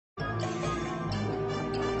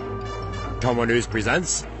Tomo News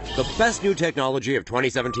presents the best new technology of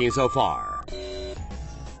 2017 so far.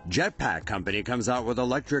 Jetpack company comes out with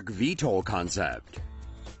electric VTOL concept.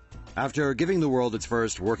 After giving the world its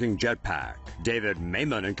first working jetpack, David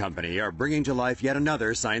Mayman and company are bringing to life yet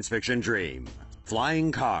another science fiction dream: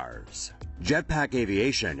 flying cars. Jetpack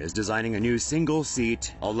Aviation is designing a new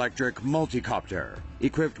single-seat electric multicopter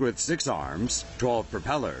equipped with 6 arms, 12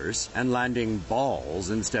 propellers, and landing balls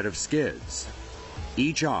instead of skids.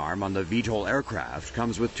 Each arm on the VTOL aircraft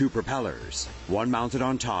comes with 2 propellers, one mounted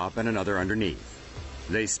on top and another underneath.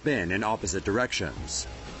 They spin in opposite directions.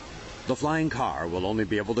 The flying car will only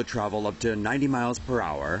be able to travel up to 90 miles per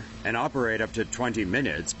hour and operate up to 20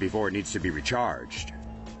 minutes before it needs to be recharged.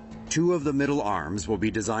 2 of the middle arms will be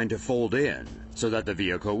designed to fold in so that the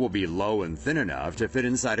vehicle will be low and thin enough to fit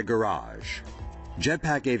inside a garage.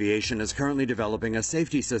 Jetpack Aviation is currently developing a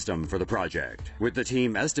safety system for the project, with the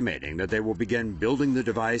team estimating that they will begin building the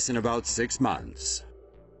device in about 6 months.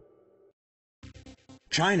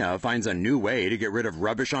 China finds a new way to get rid of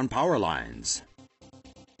rubbish on power lines.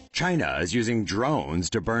 China is using drones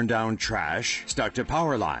to burn down trash stuck to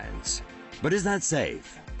power lines. But is that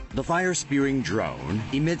safe? The fire-spewing drone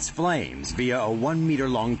emits flames via a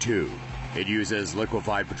 1-meter-long tube. It uses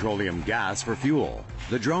liquefied petroleum gas for fuel.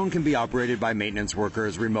 The drone can be operated by maintenance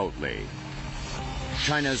workers remotely.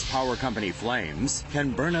 China's power company Flames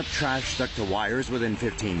can burn up trash stuck to wires within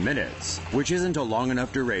 15 minutes, which isn't a long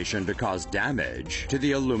enough duration to cause damage to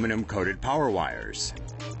the aluminum-coated power wires.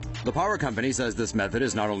 The power company says this method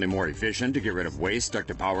is not only more efficient to get rid of waste stuck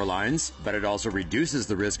to power lines, but it also reduces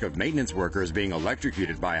the risk of maintenance workers being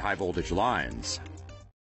electrocuted by high-voltage lines.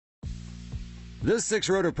 This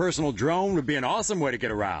 6-rotor personal drone would be an awesome way to get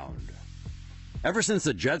around. Ever since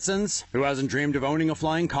the Jetsons, who hasn't dreamed of owning a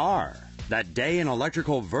flying car? That day an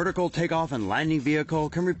electrical vertical takeoff and landing vehicle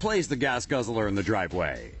can replace the gas guzzler in the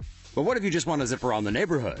driveway. But what if you just want to zip around the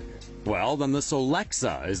neighborhood? Well, then the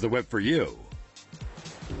Solexa is the whip for you.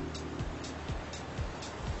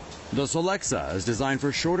 The Solexa is designed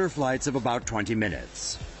for shorter flights of about 20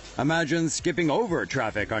 minutes. Imagine skipping over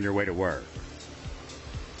traffic on your way to work.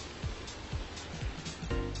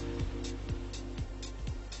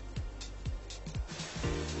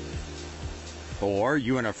 Or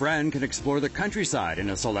you and a friend can explore the countryside in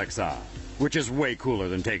a Solexa, which is way cooler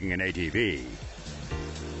than taking an ATV.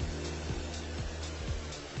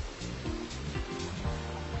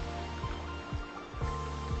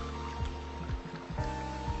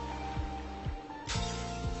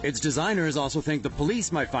 Its designers also think the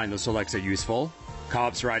police might find the Solexa useful.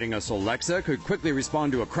 Cops riding a Solexa could quickly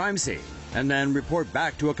respond to a crime scene and then report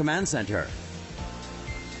back to a command center.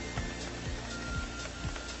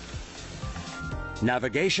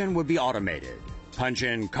 Navigation would be automated. Punch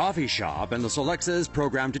in coffee shop and the Solexa is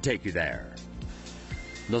programmed to take you there.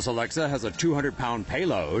 The Solexa has a 200-pound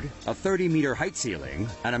payload, a 30-meter height ceiling,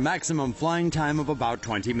 and a maximum flying time of about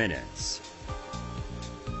 20 minutes.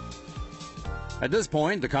 At this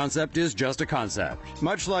point, the concept is just a concept,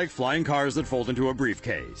 much like flying cars that fold into a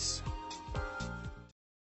briefcase.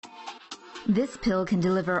 This pill can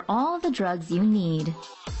deliver all the drugs you need.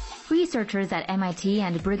 Researchers at MIT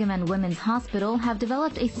and Brigham and Women's Hospital have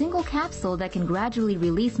developed a single capsule that can gradually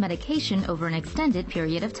release medication over an extended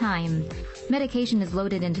period of time. Medication is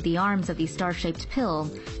loaded into the arms of the star-shaped pill.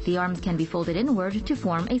 The arms can be folded inward to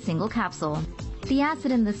form a single capsule. The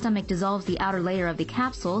acid in the stomach dissolves the outer layer of the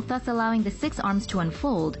capsule, thus allowing the 6 arms to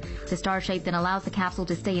unfold. The star shape then allows the capsule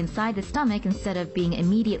to stay inside the stomach instead of being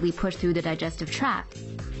immediately pushed through the digestive tract.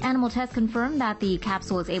 Animal tests confirm that the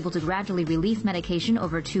capsule is able to gradually release medication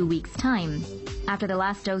over 2 weeks' time. After the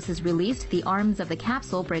last dose is released, the arms of the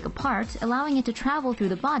capsule break apart, allowing it to travel through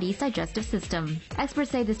the body's digestive system. Experts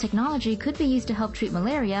say this technology could be used to help treat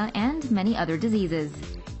malaria and many other diseases.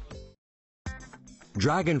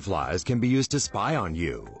 Dragonflies can be used to spy on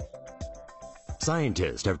you.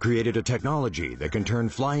 Scientists have created a technology that can turn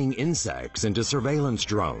flying insects into surveillance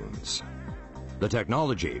drones. The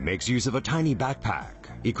technology makes use of a tiny backpack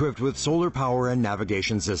equipped with solar power and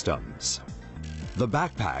navigation systems. The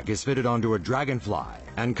backpack is fitted onto a dragonfly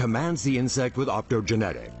and commands the insect with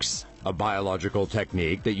optogenetics, a biological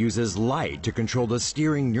technique that uses light to control the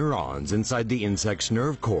steering neurons inside the insect's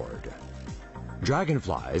nerve cord.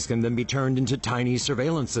 Dragonflies can then be turned into tiny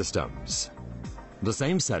surveillance systems. The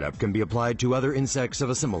same setup can be applied to other insects of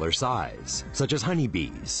a similar size, such as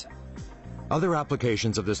honeybees. Other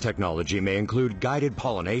applications of this technology may include guided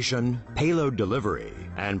pollination, payload delivery,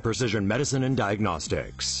 and precision medicine and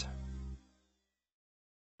diagnostics.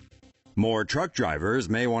 More truck drivers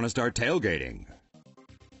may want to start tailgating.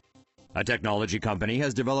 A technology company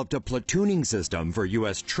has developed a platooning system for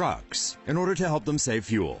U.S. trucks in order to help them save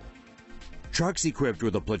fuel. Trucks equipped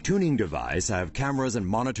with a platooning device have cameras and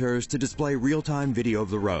monitors to display real-time video of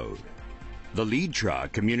the road. The lead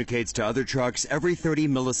truck communicates to other trucks every 30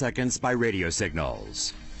 milliseconds by radio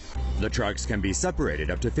signals. The trucks can be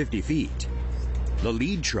separated up to 50 feet. The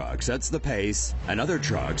lead truck sets the pace, and other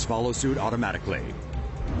trucks follow suit automatically.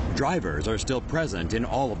 Drivers are still present in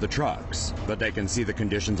all of the trucks, but they can see the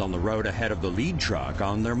conditions on the road ahead of the lead truck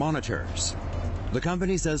on their monitors. The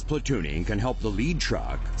company says platooning can help the lead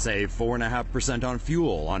truck save 4.5% on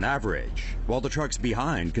fuel on average, while the trucks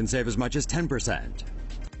behind can save as much as 10%.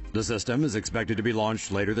 The system is expected to be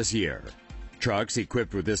launched later this year. Trucks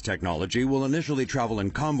equipped with this technology will initially travel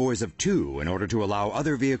in convoys of 2 in order to allow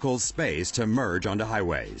other vehicles space to merge onto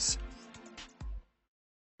highways.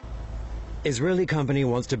 Israeli company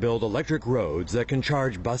wants to build electric roads that can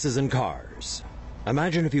charge buses and cars.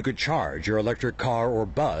 Imagine if you could charge your electric car or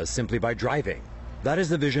bus simply by driving. That is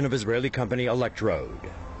the vision of Israeli company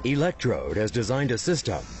Electrode. Electrode has designed a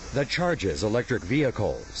system that charges electric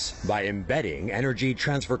vehicles by embedding energy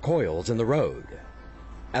transfer coils in the road.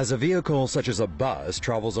 As a vehicle such as a bus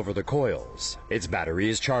travels over the coils, its battery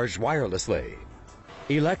is charged wirelessly.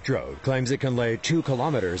 Electrode claims it can lay 2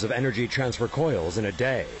 kilometers of energy transfer coils in a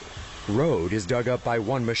day. Road is dug up by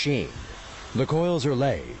one machine. The coils are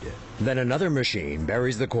laid. Then another machine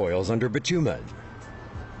buries the coils under bitumen.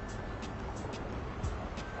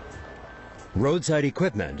 Roadside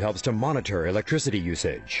equipment helps to monitor electricity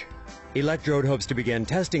usage. Electrode hopes to begin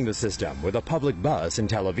testing the system with a public bus in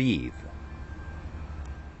Tel Aviv.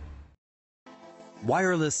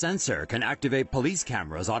 Wireless sensor can activate police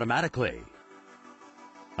cameras automatically.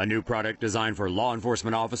 A new product designed for law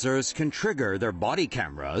enforcement officers can trigger their body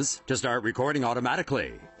cameras to start recording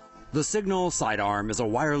automatically. The Signal sidearm is a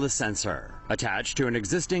wireless sensor attached to an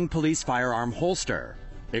existing police firearm holster.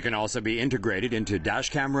 It can also be integrated into dash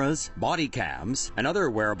cameras, body cams, and other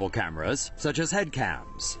wearable cameras, such as head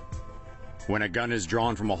cams. When a gun is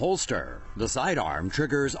drawn from a holster, the sidearm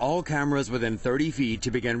triggers all cameras within 30 feet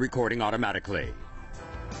to begin recording automatically.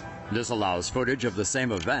 This allows footage of the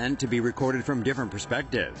same event to be recorded from different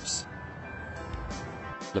perspectives.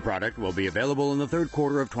 The product will be available in the third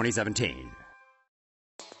quarter of 2017.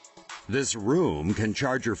 This room can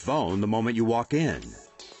charge your phone the moment you walk in.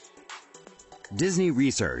 Disney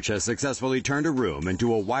Research has successfully turned a room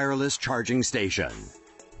into a wireless charging station.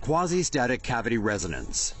 Quasi-static cavity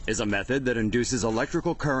resonance is a method that induces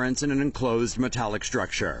electrical currents in an enclosed metallic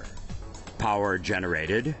structure. Power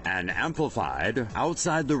generated and amplified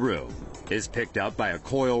outside the room is picked up by a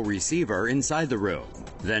coil receiver inside the room,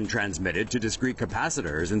 then transmitted to discrete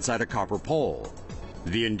capacitors inside a copper pole.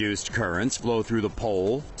 The induced currents flow through the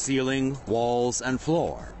pole, ceiling, walls, and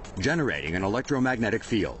floor, generating an electromagnetic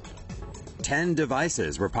field. 10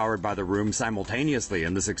 devices were powered by the room simultaneously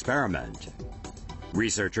in this experiment.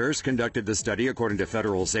 Researchers conducted the study according to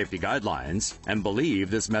federal safety guidelines and believe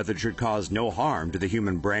this method should cause no harm to the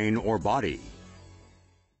human brain or body.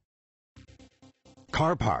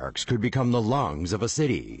 Car parks could become the lungs of a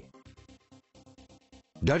city.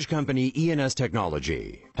 Dutch company ENS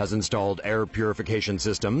Technology has installed air purification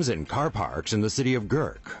systems in car parks in the city of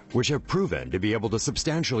Gurk, which have proven to be able to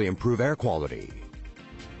substantially improve air quality.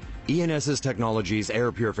 ENS's technology's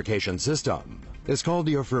air purification system is called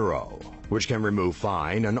the Ofuro, which can remove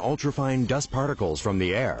fine and ultrafine dust particles from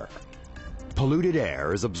the air. Polluted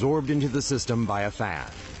air is absorbed into the system by a fan.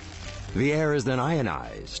 The air is then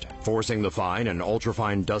ionized, forcing the fine and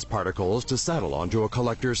ultrafine dust particles to settle onto a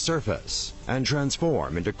collector's surface and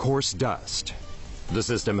transform into coarse dust. The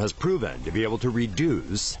system has proven to be able to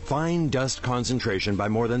reduce fine dust concentration by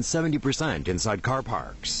more than 70% inside car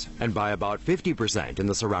parks and by about 50% in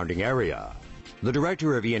the surrounding area. The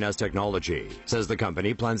director of ENS Technology says the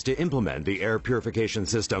company plans to implement the air purification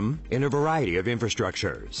system in a variety of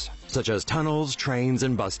infrastructures, such as tunnels, trains,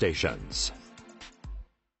 and bus stations.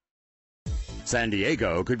 San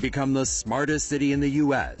Diego could become the smartest city in the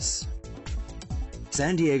U.S.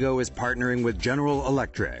 San Diego is partnering with General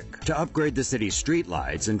Electric to upgrade the city's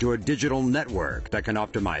streetlights into a digital network that can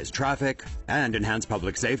optimize traffic and enhance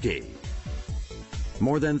public safety.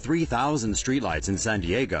 More than 3,000 streetlights in San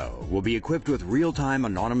Diego will be equipped with real-time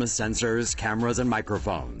autonomous sensors, cameras, and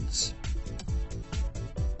microphones.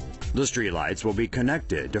 The streetlights will be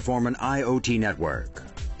connected to form an IoT network.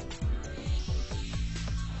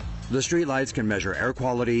 The streetlights can measure air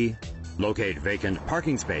quality, locate vacant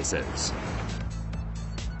parking spaces,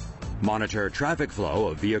 monitor traffic flow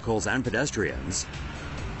of vehicles and pedestrians,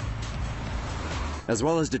 as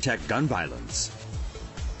well as detect gun violence.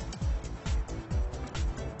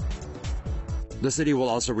 The city will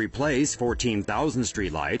also replace 14,000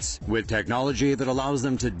 streetlights with technology that allows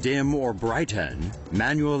them to dim or brighten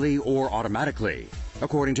manually or automatically,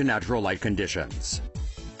 according to natural light conditions.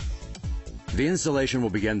 The installation will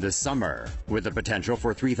begin this summer, with the potential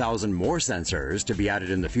for 3,000 more sensors to be added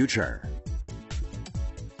in the future.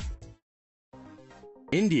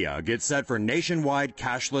 India gets set for nationwide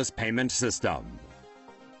cashless payment system.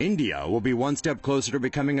 India will be one step closer to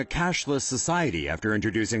becoming a cashless society after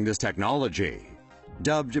introducing this technology.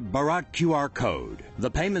 Dubbed Bharat QR Code, the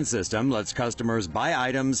payment system lets customers buy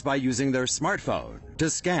items by using their smartphone to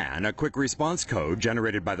scan a quick response code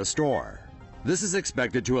generated by the store. This is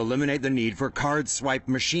expected to eliminate the need for card swipe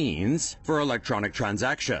machines for electronic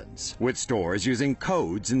transactions, with stores using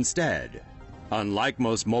codes instead. Unlike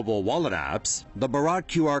most mobile wallet apps, the Bharat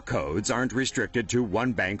QR codes aren't restricted to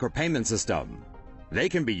one bank or payment system. They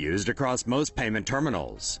can be used across most payment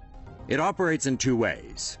terminals. It operates in two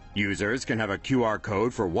ways. Users can have a QR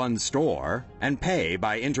code for one store and pay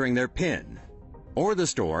by entering their PIN. Or the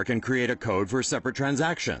store can create a code for separate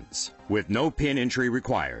transactions, with no PIN entry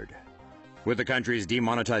required. With the country's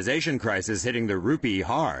demonetization crisis hitting the rupee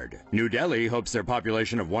hard, New Delhi hopes their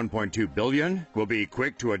population of 1.2 billion will be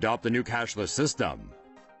quick to adopt the new cashless system.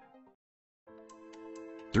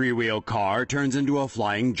 Three-wheel car turns into a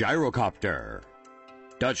flying gyrocopter.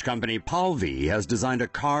 Dutch company Palvi has designed a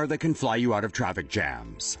car that can fly you out of traffic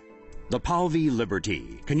jams. The Palvi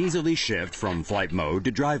Liberty can easily shift from flight mode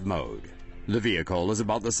to drive mode. The vehicle is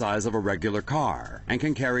about the size of a regular car and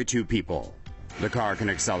can carry 2 people. The car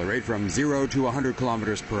can accelerate from 0 to 100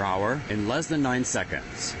 kilometers per hour in less than 9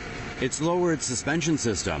 seconds. Its lowered suspension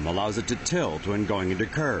system allows it to tilt when going into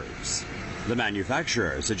curves. The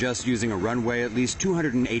manufacturer suggests using a runway at least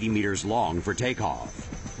 280 meters long for takeoff.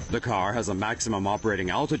 The car has a maximum operating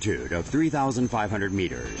altitude of 3,500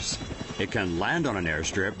 meters. It can land on an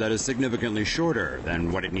airstrip that is significantly shorter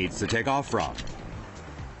than what it needs to take off from.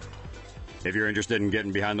 If you're interested in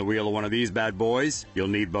getting behind the wheel of one of these bad boys, you'll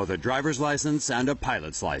need both a driver's license and a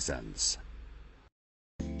pilot's license.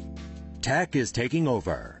 Tech is taking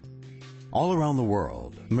over. All around the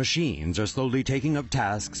world, machines are slowly taking up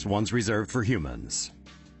tasks once reserved for humans.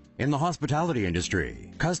 In the hospitality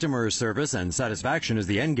industry, customer service and satisfaction is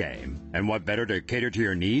the end game, and what better to cater to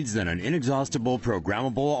your needs than an inexhaustible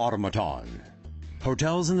programmable automaton?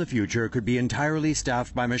 Hotels in the future could be entirely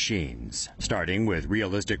staffed by machines, starting with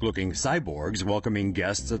realistic-looking cyborgs welcoming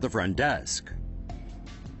guests at the front desk.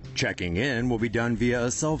 Checking in will be done via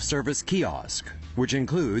a self-service kiosk, which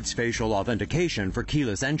includes facial authentication for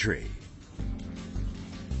keyless entry.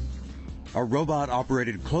 A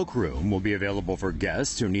robot-operated cloakroom will be available for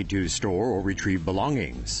guests who need to store or retrieve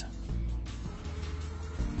belongings.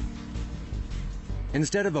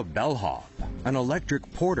 Instead of a bellhop, an electric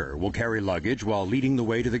porter will carry luggage while leading the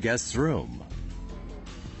way to the guest's room.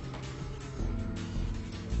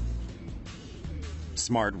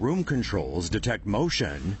 Smart room controls detect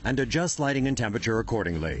motion and adjust lighting and temperature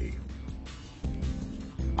accordingly.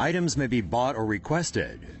 Items may be bought or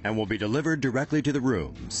requested and will be delivered directly to the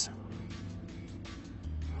rooms.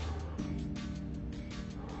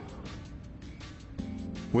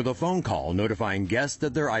 With a phone call notifying guests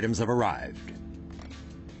that their items have arrived.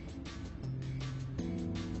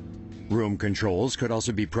 Room controls could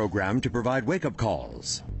also be programmed to provide wake-up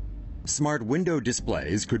calls. Smart window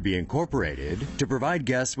displays could be incorporated to provide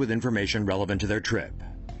guests with information relevant to their trip.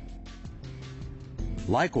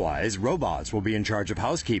 Likewise, robots will be in charge of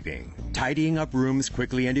housekeeping, tidying up rooms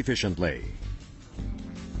quickly and efficiently.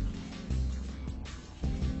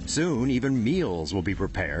 Soon, even meals will be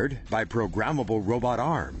prepared by programmable robot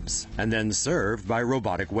arms and then served by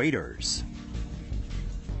robotic waiters.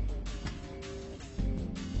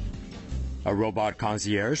 A robot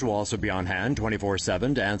concierge will also be on hand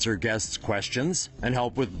 24/7 to answer guests' questions and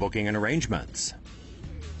help with booking and arrangements.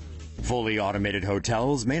 Fully automated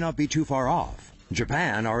hotels may not be too far off.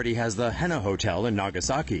 Japan already has the Hena Hotel in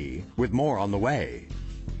Nagasaki, with more on the way.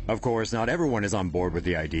 Of course, not everyone is on board with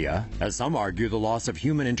the idea, as some argue the loss of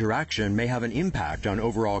human interaction may have an impact on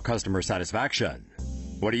overall customer satisfaction.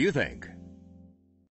 What do you think?